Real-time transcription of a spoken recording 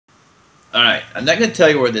All right, I'm not going to tell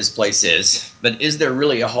you where this place is, but is there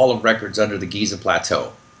really a Hall of Records under the Giza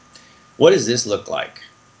Plateau? What does this look like?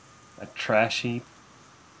 A trash heap.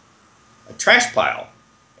 A trash pile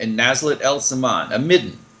in Nazlet El Saman, a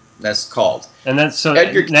midden, that's called. And that's so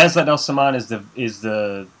Edgar, Nazlet El Saman is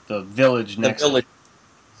the village the next. village,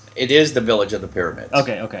 it is the village of the pyramids.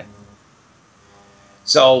 Okay, okay.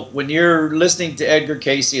 So when you're listening to Edgar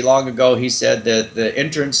Casey long ago, he said that the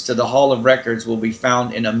entrance to the Hall of Records will be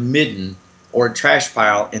found in a midden or a trash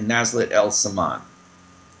pile in Nazlet El Saman.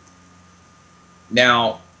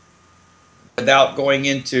 Now, without going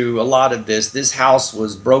into a lot of this house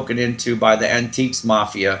was broken into by the antiques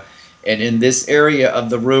mafia, and in this area of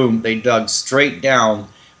the room, they dug straight down.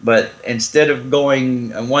 But instead of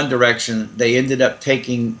going in one direction, they ended up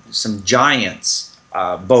taking some giants'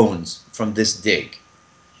 bones from this dig.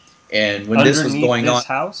 And when this was Underneath going on, this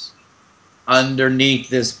house. underneath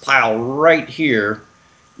this pile right here,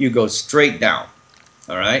 you go straight down.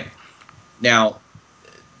 All right. Now,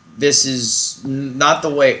 this is not the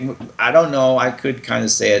way. I don't know. I could kind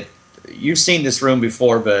of say it. You've seen this room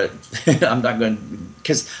before, but I'm not going to,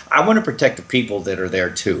 because I want to protect the people that are there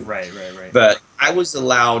too. Right, right, right. But I was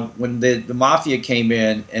allowed when the mafia came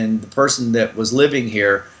in, and the person that was living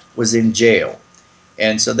here was in jail.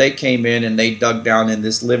 And so they came in and they dug down in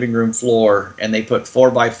this living room floor, and they put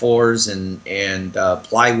 4x4s and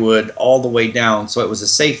plywood all the way down, so it was a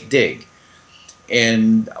safe dig.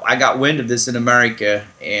 And I got wind of this in America,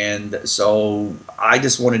 and so I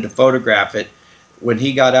just wanted to photograph it. When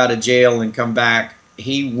he got out of jail and come back,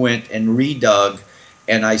 he went and redug,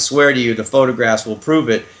 and I swear to you, the photographs will prove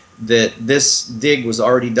it, that this dig was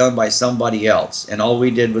already done by somebody else, and all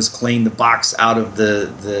we did was clean the box out of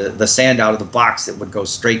the sand out of the box that would go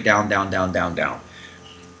straight down, down, down, down, down.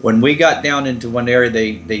 When we got down into one area,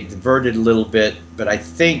 they diverted a little bit, but I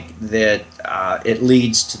think that it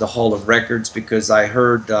leads to the Hall of Records, because I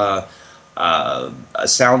heard a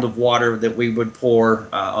sound of water that we would pour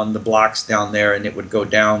on the blocks down there, and it would go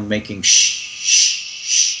down making shh, shh,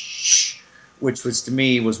 shh, which was to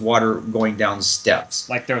me was water going down steps.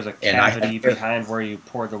 Like there was a And I cavity had, behind where you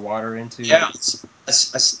poured the water into. yeah, it's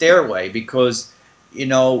a stairway, because you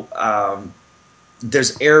know.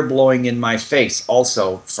 There's air blowing in my face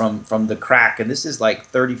also from the crack, and this is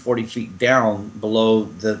like 30-40 feet down below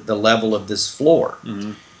the level of this floor.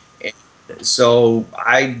 Mm-hmm. So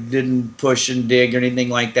I didn't push and dig or anything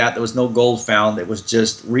like that. There was no gold found. It was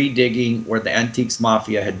just redigging where the antiques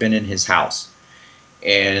mafia had been in his house.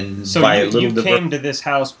 And So by you a little came to this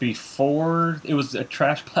house before it was a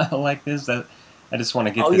trash pile like this. That I just want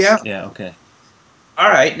to get oh this. yeah. Yeah. Okay. All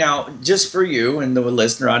right, now just for you and the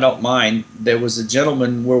listener, I don't mind. There was a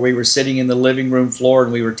gentleman where we were sitting in the living room floor,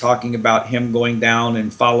 and we were talking about him going down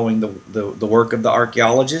and following the work of the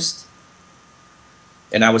archaeologist.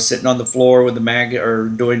 And I was sitting on the floor with the mag or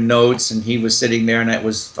doing notes, and he was sitting there, and it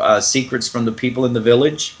was secrets from the people in the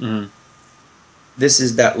village. Mm-hmm. This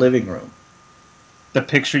is that living room. The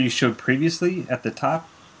picture you showed previously at the top.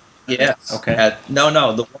 Yes. Okay.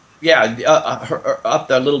 No. Yeah, up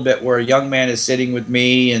there a little bit where a young man is sitting with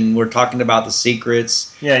me, and we're talking about the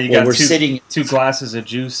secrets. Yeah, you Where got we're sitting. two glasses of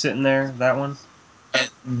juice sitting there. That one.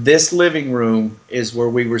 This living room is where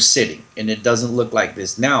we were sitting, and it doesn't look like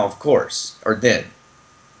this now, of course, or then.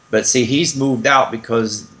 But see, he's moved out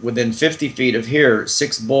because within 50 feet of here,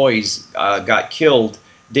 6 boys got killed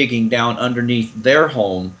digging down underneath their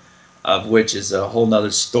home, of which is a whole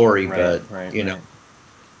nother story. Right, But you know,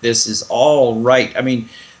 this is all right. I mean,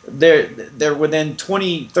 they're within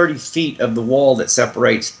 20-30 feet of the wall that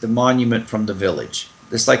separates the monument from the village.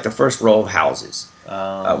 It's like the first row of houses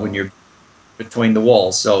when you're between the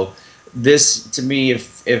walls. So this, to me,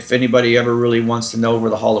 if anybody ever really wants to know where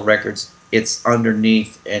the Hall of Records, it's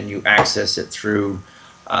underneath, and you access it through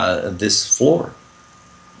this floor.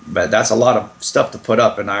 But that's a lot of stuff to put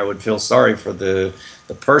up, and I would feel sorry for the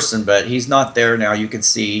person, but he's not there now. You can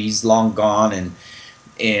see he's long gone, and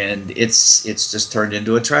it's just turned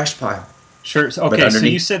into a trash pile. Sure. Okay. So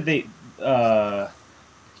you said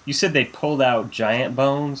they pulled out giant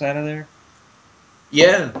bones out of there.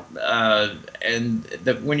 Yeah, and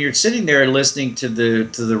when you're sitting there listening to the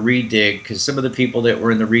redig, because some of the people that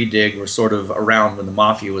were in the redig were sort of around when the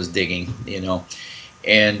mafia was digging, you know,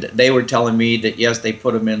 and they were telling me that yes, they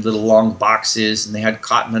put them in little long boxes, and they had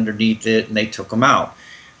cotton underneath it, and they took them out,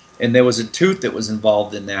 and there was a tooth that was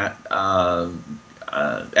involved in that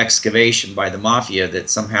excavation by the mafia that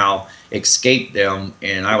somehow escaped them,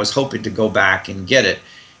 and I was hoping to go back and get it.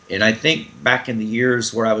 And I think back in the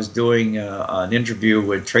years where I was doing an interview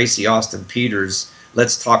with Tracy Austin Peters,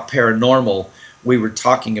 Let's Talk Paranormal, we were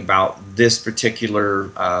talking about this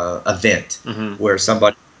particular event where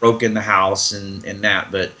somebody broke in the house and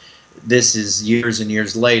that. But this is years and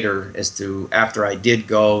years later, as to after I did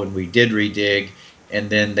go and we did redig, and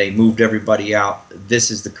then they moved everybody out.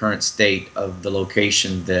 This is the current state of the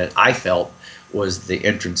location that I felt was the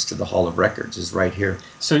entrance to the Hall of Records, is right here.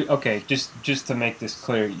 So, okay, just to make this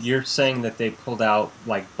clear, you're saying that they pulled out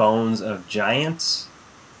like bones of giants?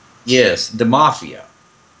 Yes, the Mafia.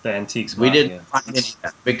 The Antiques We Mafia. didn't find any of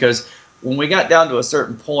that because when we got down to a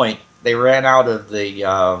certain point, they ran out of the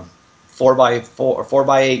 4x4 or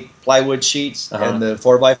 4x8 plywood sheets and the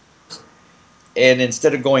 4x. And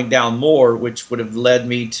instead of going down more, which would have led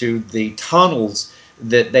me to the tunnels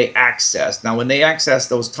that they accessed. Now, when they accessed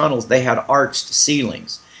those tunnels, they had arched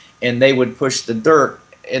ceilings, and they would push the dirt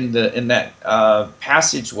in that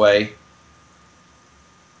passageway.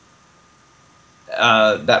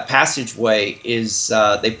 That passageway is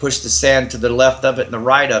they pushed the sand to the left of it and the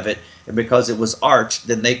right of it, and because it was arched,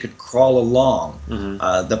 then they could crawl along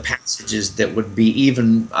the passages that would be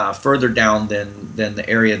even further down than the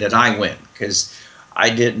area that I went, because I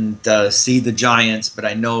didn't see the giants, but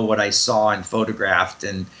I know what I saw and photographed.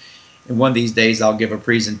 And one of these days I'll give a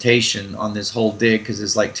presentation on this whole dig, because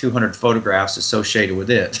there's like 200 photographs associated with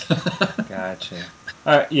it. Gotcha.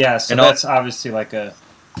 Yeah, so that's obviously like a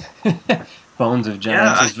bones of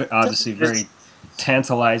giants is obviously very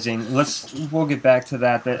tantalizing. We'll get back to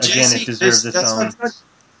that. But again, it deserves its own.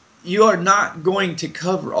 You are not going to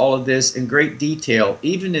cover all of this in great detail,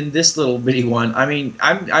 even in this little bitty one. I mean,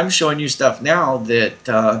 I'm showing you stuff now that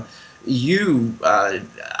I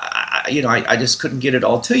just couldn't get it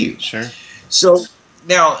all to you. Sure. So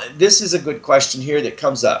now this is a good question here that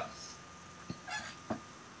comes up.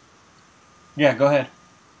 Yeah, go ahead.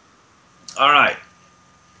 All right.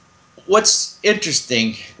 What's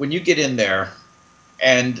interesting when you get in there,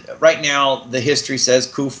 and right now the history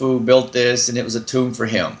says Khufu built this and it was a tomb for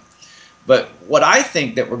him. But what I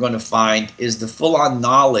think that we're going to find is the full-on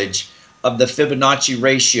knowledge of the Fibonacci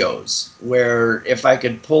ratios, where if I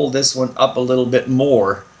could pull this one up a little bit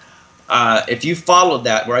more, if you followed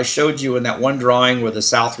that, where I showed you in that one drawing where the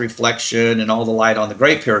south reflection and all the light on the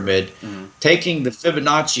Great Pyramid, taking the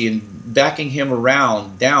Fibonacci and backing him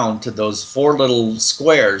around down to those 4 little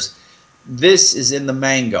squares, this is in the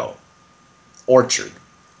mango orchard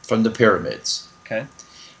from the pyramids. Okay.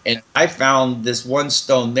 And I found this one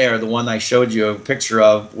stone there, the one I showed you a picture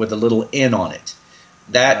of with a little N on it.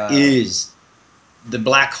 That is the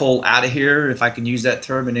black hole out of here, if I can use that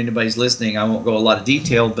term, and anybody's listening, I won't go a lot of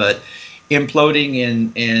detail, but imploding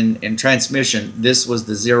in transmission, this was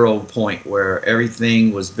the 0 point where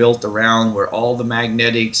everything was built around, where all the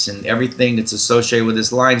magnetics and everything that's associated with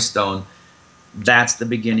this limestone, that's the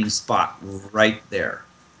beginning spot right there.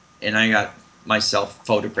 And I got myself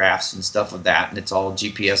photographs and stuff of that, and it's all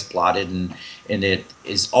GPS plotted, and it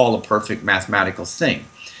is all a perfect mathematical thing.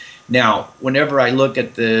 Now, whenever I look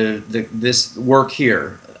at this work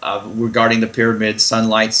here regarding the pyramids,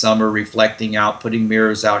 sunlight, summer, reflecting out, putting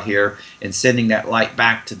mirrors out here, and sending that light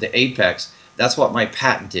back to the apex, that's what my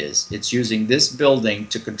patent is. It's using this building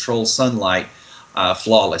to control sunlight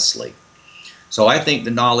flawlessly. So I think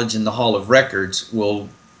the knowledge in the Hall of Records will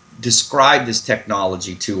describe this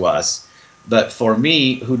technology to us. But for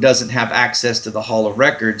me, who doesn't have access to the Hall of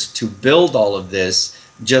Records to build all of this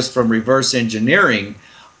just from reverse engineering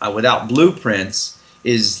without blueprints,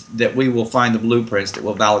 is that we will find the blueprints that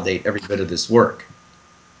will validate every bit of this work.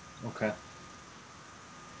 Okay.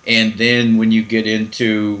 And then when you get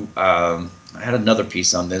into, I had another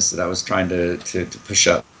piece on this that I was trying to push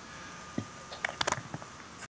up.